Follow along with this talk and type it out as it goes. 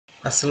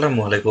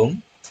Assalamu alaikum.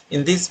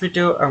 In this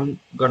video, I'm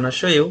gonna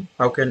show you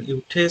how can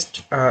you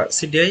test a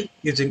CDI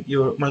using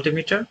your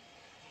multimeter.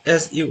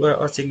 As you are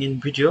watching in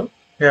video,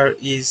 here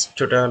is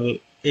total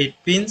 8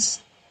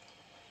 pins,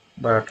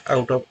 but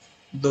out of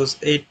those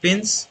 8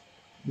 pins,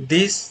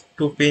 these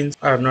 2 pins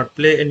are not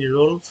play any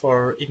role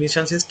for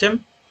ignition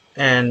system,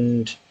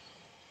 and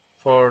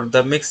for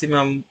the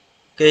maximum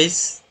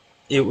case,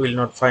 you will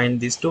not find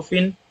these 2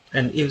 pins,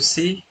 and you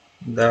see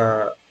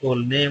the whole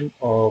name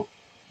of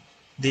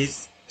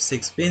these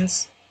 6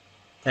 pins.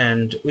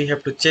 And we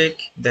have to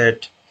check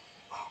that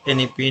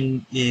any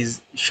pin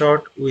is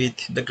short with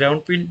the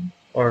ground pin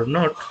or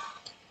not.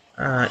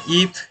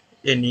 If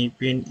any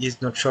pin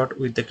is not short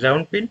with the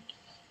ground pin,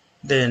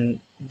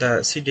 then the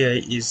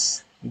CDI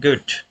is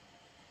good.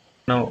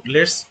 Now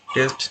let's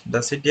test the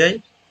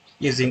CDI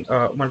using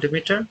a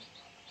multimeter.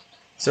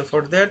 So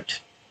for that,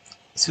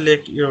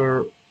 select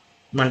your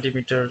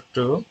multimeter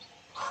to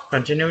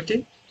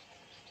continuity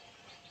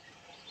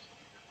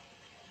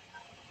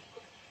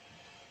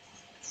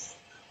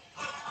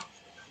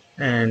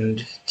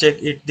and check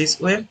it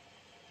this way.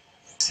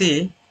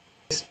 See,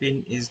 this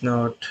pin is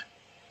not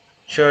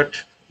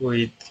short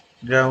with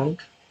ground.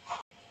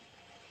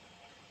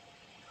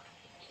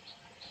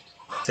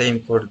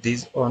 Same for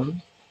this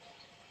one.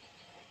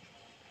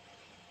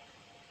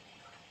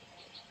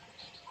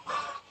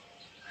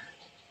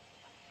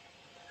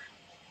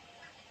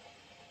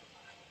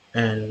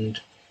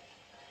 And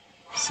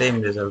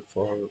same result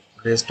for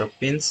rest of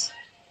pins.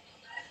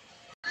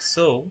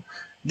 So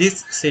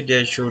this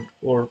CDI should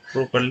work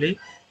properly.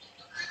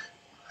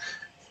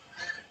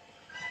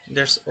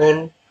 That's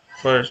all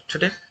for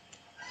today.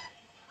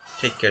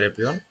 Take care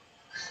everyone.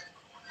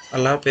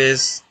 Allah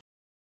Hafiz.